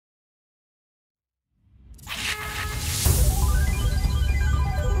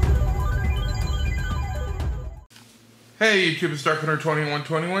Hey YouTube, it's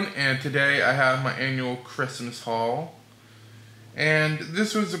DarkHunter2121, and today I have my annual Christmas haul. And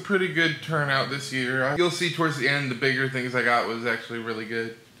this was a pretty good turnout this year. You'll see towards the end the bigger things I got was actually really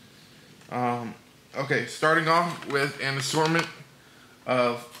good. Okay, starting off with an assortment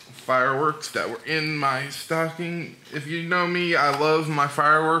of fireworks that were in my stocking. If you know me, I love my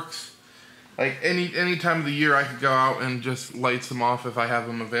fireworks. Like any time of the year I could go out and just light some off if I have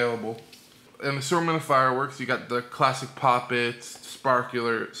them available. An assortment of fireworks. You got the classic poppets,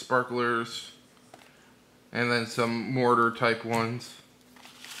 sparklers, and then some mortar type ones.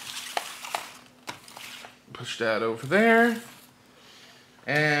 Push that over there.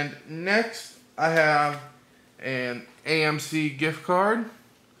 And next I have an AMC gift card.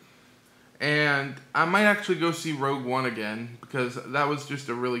 And I might actually go see Rogue One again because that was just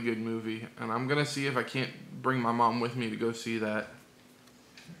a really good movie. And I'm going to see if I can't bring my mom with me to go see that.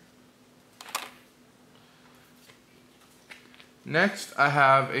 Next, I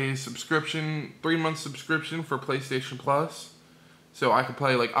have a subscription, 3-month subscription for PlayStation Plus. So I could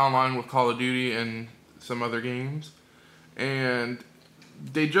play like online with Call of Duty and some other games. And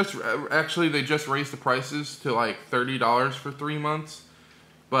they just raised the prices to like $30 for 3 months.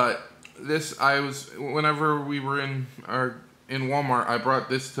 But whenever we were in Walmart, I brought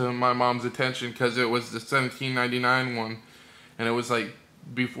this to my mom's attention because it was the $17.99 one. And it was like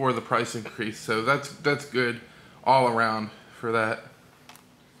before the price increase. So that's good all around for that.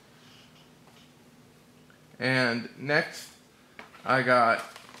 And next I got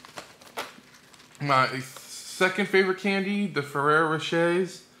my second favorite candy, the Ferrero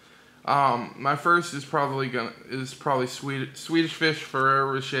Rochers. My first is probably Swedish Fish,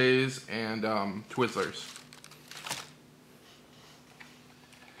 Ferrero Rochers, and Twizzlers.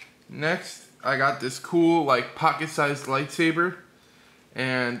 Next I got this cool like pocket-sized lightsaber.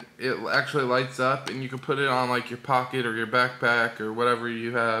 And it actually lights up, and you can put it on like your pocket or your backpack or whatever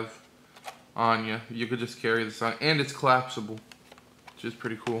you have on you. You could just carry this on, and it's collapsible, which is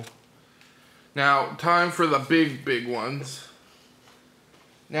pretty cool. Now, time for the big ones.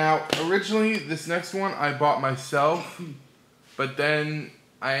 Now, originally, this next one I bought myself, but then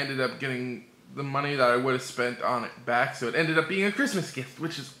I ended up getting the money that I would have spent on it back, so it ended up being a Christmas gift,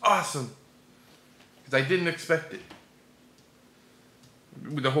 which is awesome, because I didn't expect it.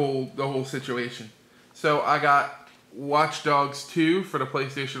 The whole situation. So I got Watch Dogs 2 for the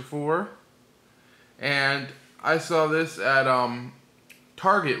PlayStation 4, and I saw this at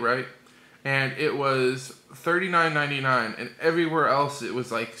Target, right? And it was $39.99, and everywhere else it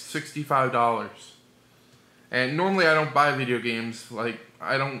was like $65. And normally I don't buy video games. Like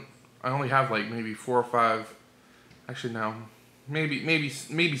I only have like maybe 4 or 5. Actually, no, maybe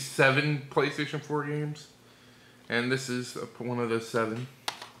 7 PlayStation 4 games. And this is one of those 7.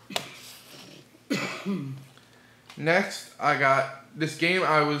 Next, I got this game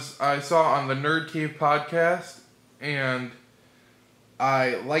I saw on the Nerd Cave podcast, and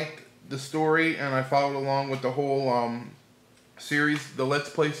I liked the story, and I followed along with the whole series, the Let's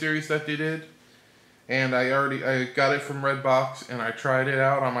Play series that they did. And I got it from Redbox, and I tried it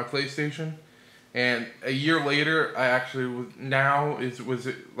out on my PlayStation. And a year later, I actually this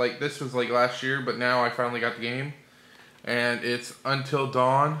was like last year, but now I finally got the game. And it's Until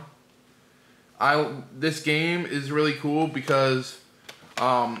Dawn. This game is really cool because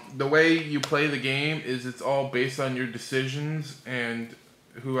the way you play the game is it's all based on your decisions, and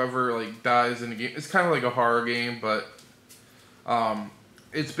whoever like dies in the game, it's kind of like a horror game, but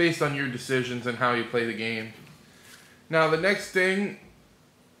it's based on your decisions and how you play the game. Now the next thing,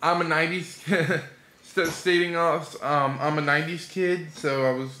 I'm a 90s stating off, I'm a 90s kid, so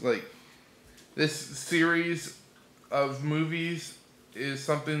I was like, this series of movies is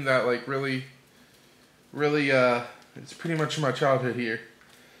something that like really it's pretty much my childhood here.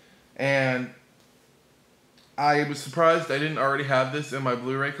 And I was surprised I didn't already have this in my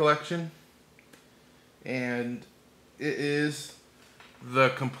Blu-ray collection. And it is the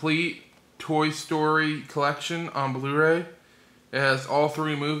complete Toy Story collection on Blu-ray. It has all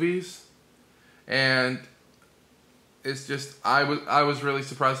 3 movies, and it's just I was really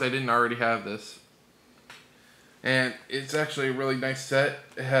surprised I didn't already have this. And it's actually a really nice set.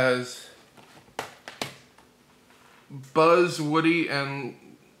 It has Buzz, Woody, and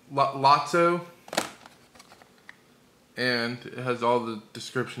Lotso. And it has all the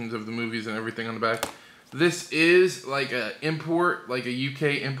descriptions of the movies and everything on the back. This is like a import, like a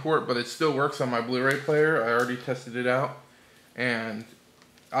UK import, but it still works on my Blu-ray player. I already tested it out. And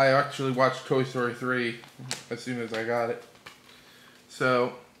I actually watched Toy Story 3 as soon as I got it.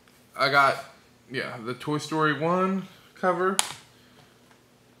 So I got the Toy Story 1 cover,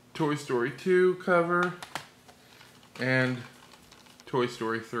 Toy Story 2 cover, and Toy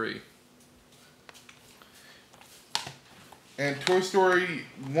Story 3. And Toy Story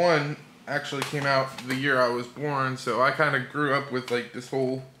 1 actually came out the year I was born, so I kind of grew up with like this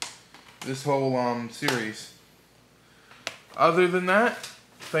whole series. Other than that,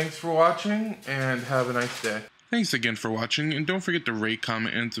 thanks for watching and have a nice day. Thanks again for watching, and don't forget to rate,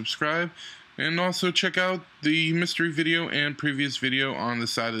 comment, and subscribe. And also check out the mystery video and previous video on the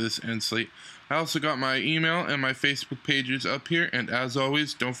side of this end slate. I also got my email and my Facebook pages up here, and as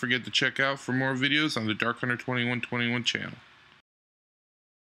always, don't forget to check out for more videos on the Dark Hunter 2121 channel.